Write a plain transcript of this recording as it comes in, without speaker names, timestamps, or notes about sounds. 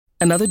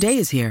Another day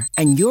is here,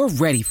 and you're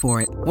ready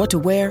for it. What to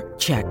wear?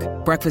 Check.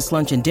 Breakfast,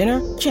 lunch, and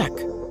dinner? Check.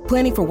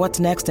 Planning for what's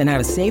next and how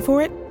to save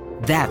for it?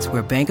 That's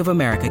where Bank of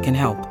America can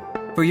help.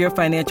 For your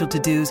financial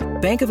to-dos,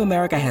 Bank of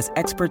America has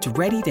experts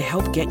ready to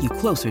help get you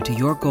closer to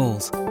your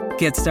goals.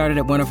 Get started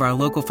at one of our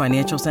local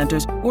financial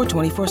centers or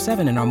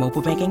 24/7 in our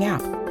mobile banking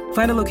app.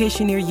 Find a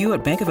location near you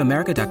at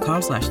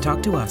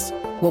bankofamerica.com/talktous.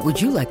 What would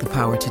you like the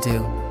power to do?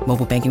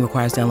 Mobile banking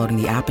requires downloading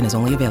the app and is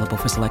only available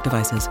for select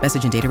devices.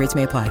 Message and data rates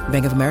may apply.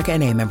 Bank of America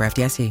N.A., member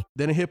FDIC.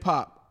 Then a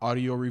hip-hop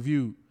audio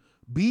review.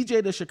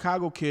 BJ the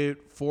Chicago Kid,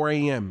 4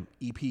 a.m.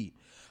 EP.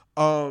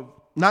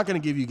 Not going to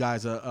give you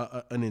guys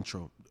an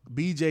intro.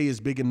 BJ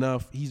is big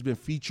enough. He's been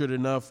featured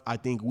enough. I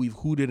think we've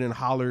hooted and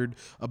hollered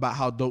about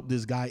how dope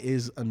this guy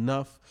is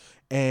enough.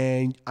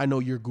 And I know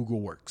your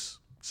Google works.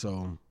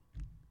 So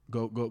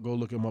go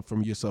look him up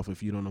for yourself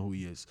if you don't know who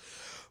he is.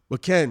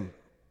 But Ken,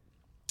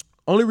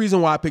 only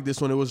reason why I picked this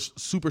one, it was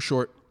super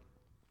short.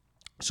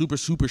 Super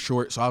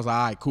short. So I was like,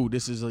 all right, cool.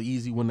 This is an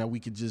easy one that we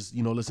could just,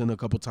 listen to a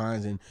couple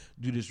times and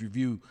do this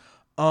review.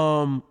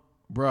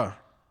 Bruh,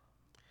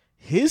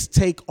 his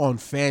take on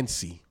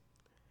Fancy,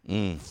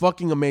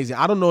 fucking amazing.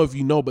 I don't know if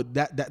you know, but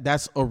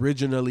that's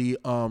originally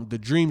the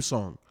Dream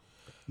song.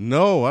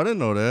 No, I didn't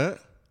know that.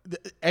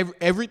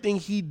 Everything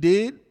he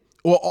did,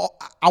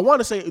 I want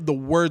to say the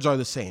words are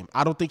the same.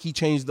 I don't think he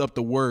changed up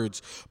the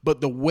words,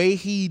 but the way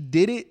he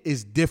did it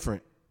is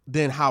different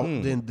than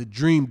than the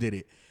Dream did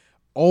it.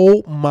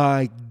 Oh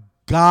my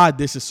God,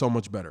 this is so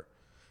much better.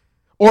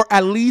 Or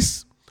at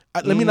least,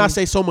 let me not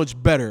say so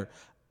much better.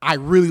 I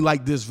really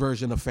like this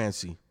version of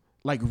Fancy.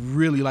 Like,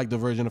 really like the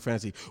version of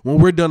Fancy. When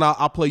we're done,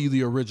 I'll play you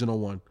the original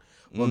one.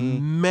 But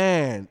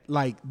man,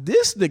 like,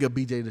 this nigga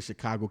BJ the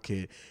Chicago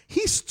Kid,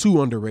 he's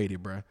too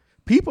underrated, bruh.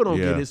 People don't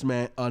give this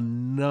man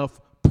enough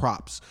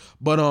props.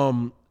 But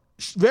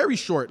very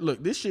short.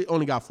 Look, this shit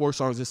only got 4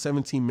 songs. It's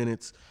 17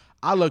 minutes.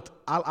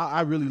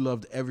 I really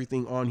loved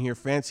everything on here.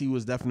 Fancy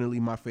was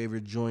definitely my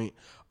favorite joint.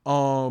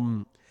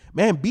 Man,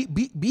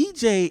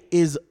 BJ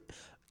is,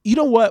 you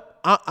know what?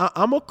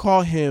 I'm going to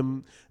call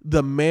him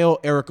the male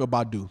Erykah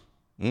Badu.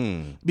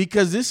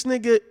 Because this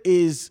nigga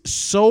is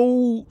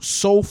so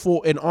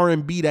soulful in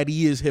R&B that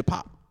he is hip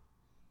hop.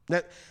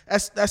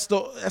 That's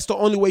the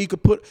only way you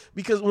could put,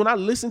 because when I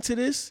listen to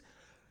this,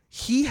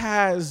 he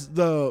has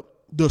the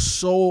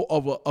soul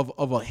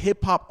of a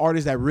hip hop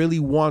artist that really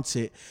wants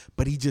it,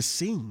 but he just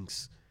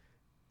sings.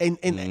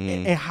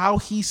 And how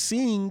he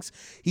sings,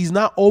 he's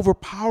not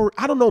overpowered.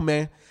 I don't know,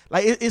 man.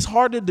 Like, it's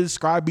hard to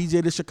describe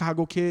BJ the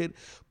Chicago Kid,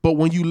 but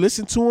when you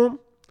listen to him,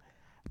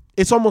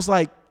 it's almost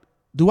like,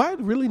 do I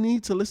really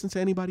need to listen to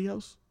anybody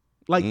else?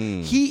 Like,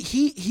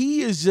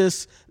 he is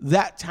just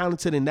that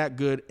talented and that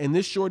good. And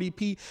this short EP,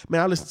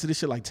 man, I listened to this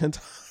shit like 10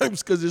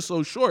 times because it's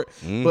so short.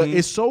 But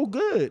it's so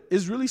good.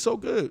 It's really so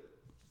good.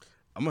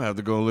 I'm going to have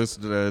to go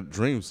listen to that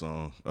Dream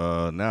song.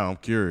 Now I'm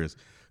curious.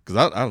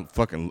 Because I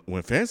fucking,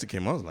 when Fancy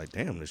came out, I was like,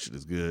 damn, this shit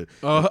is good.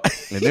 And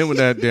then when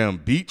that damn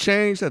beat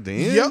changed at the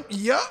end.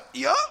 Yep.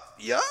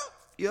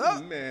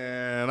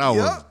 Man, I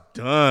was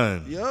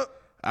done. Yep.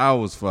 I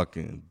was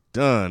fucking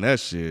done. That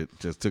shit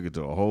just took it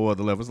to a whole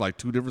other level. It's like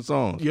 2 different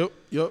songs. Yep.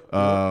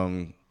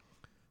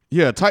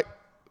 Yeah,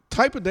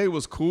 Type of Day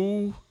was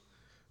cool.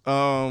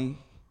 I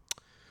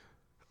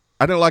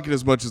didn't like it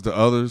as much as the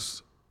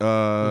others.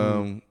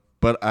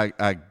 But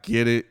I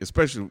get it,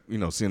 especially,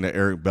 seeing that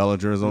Eric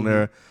Bellinger is on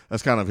there.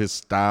 That's kind of his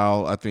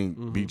style. I think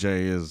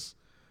BJ is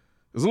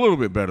a little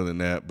bit better than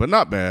that, but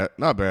not bad.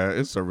 Not bad.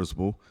 It's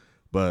serviceable.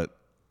 But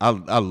I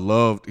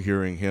loved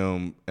hearing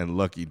him and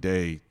Lucky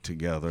Day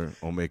together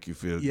on Make You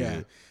Feel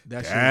Good.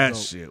 That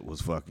shit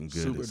was fucking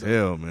good Super as dope.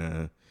 Hell,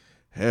 man.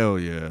 Hell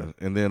yeah.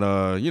 And then,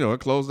 it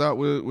closed out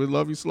with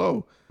Love You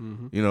Slow,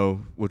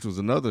 which was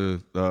another,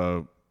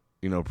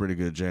 pretty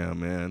good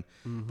jam, man.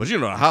 But,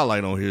 the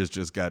highlight on here is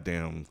just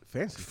goddamn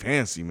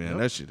fancy, man. Yep.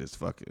 That shit is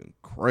fucking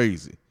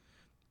crazy.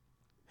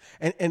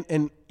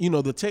 And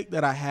the take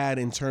that I had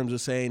in terms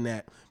of saying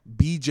that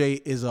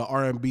BJ is a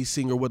R&B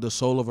singer with the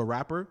soul of a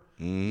rapper,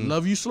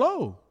 Love You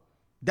Slow.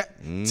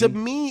 That to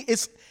me,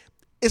 it's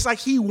like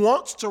he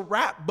wants to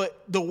rap,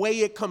 but the way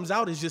it comes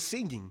out is just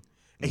singing.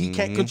 And he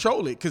can't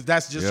control it because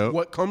that's just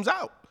what comes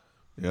out.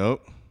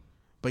 Yep.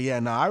 But yeah,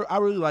 I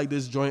really like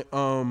this joint.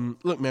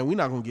 Look, man, we're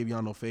not going to give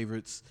y'all no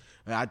favorites.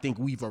 I think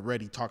we've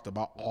already talked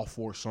about all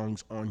 4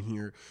 songs on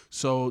here.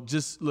 So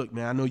just look,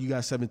 man, I know you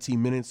got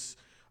 17 minutes.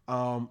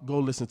 Go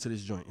listen to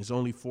this joint. It's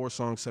only 4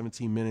 songs,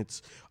 17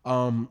 minutes.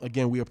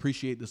 Again, we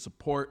appreciate the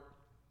support.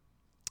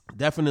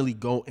 Definitely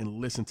go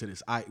and listen to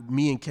this.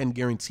 Me and Ken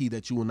guarantee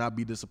that you will not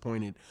be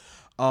disappointed.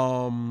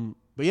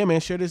 But yeah, man,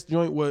 share this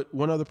joint with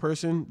one other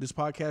person, this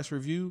podcast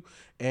review,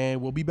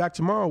 and we'll be back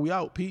tomorrow. We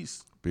out.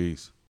 Peace.